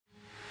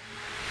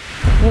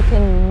You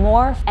can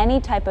morph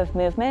any type of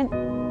movement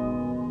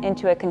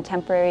into a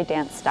contemporary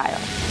dance style.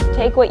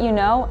 Take what you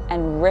know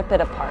and rip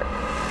it apart.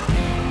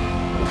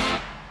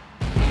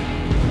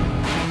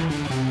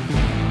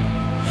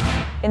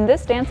 In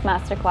this Dance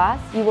Masterclass,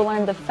 you will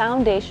learn the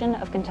foundation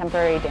of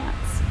contemporary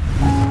dance.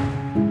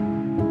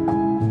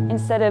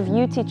 Instead of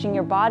you teaching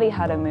your body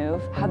how to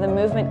move, how the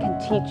movement can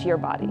teach your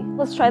body.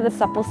 Let's try the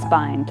supple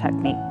spine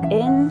technique.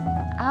 In,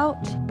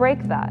 out,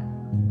 break that.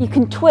 You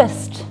can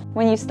twist.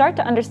 When you start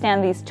to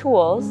understand these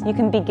tools, you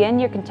can begin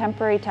your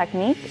contemporary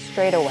technique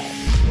straight away.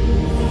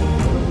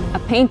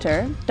 A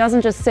painter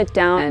doesn't just sit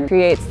down and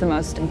creates the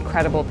most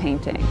incredible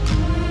painting.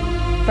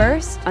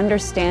 First,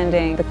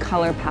 understanding the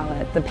color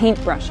palette, the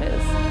paint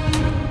brushes.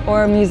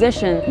 Or a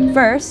musician,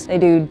 first, they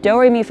do do,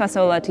 re, mi, fa,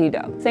 sol, la, ti, do.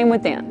 Same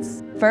with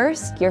dance.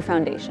 First, your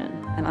foundation,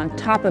 and on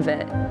top of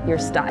it, your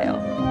style.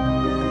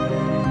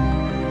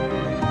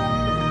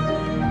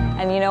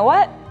 And you know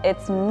what?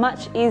 It's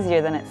much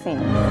easier than it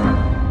seems.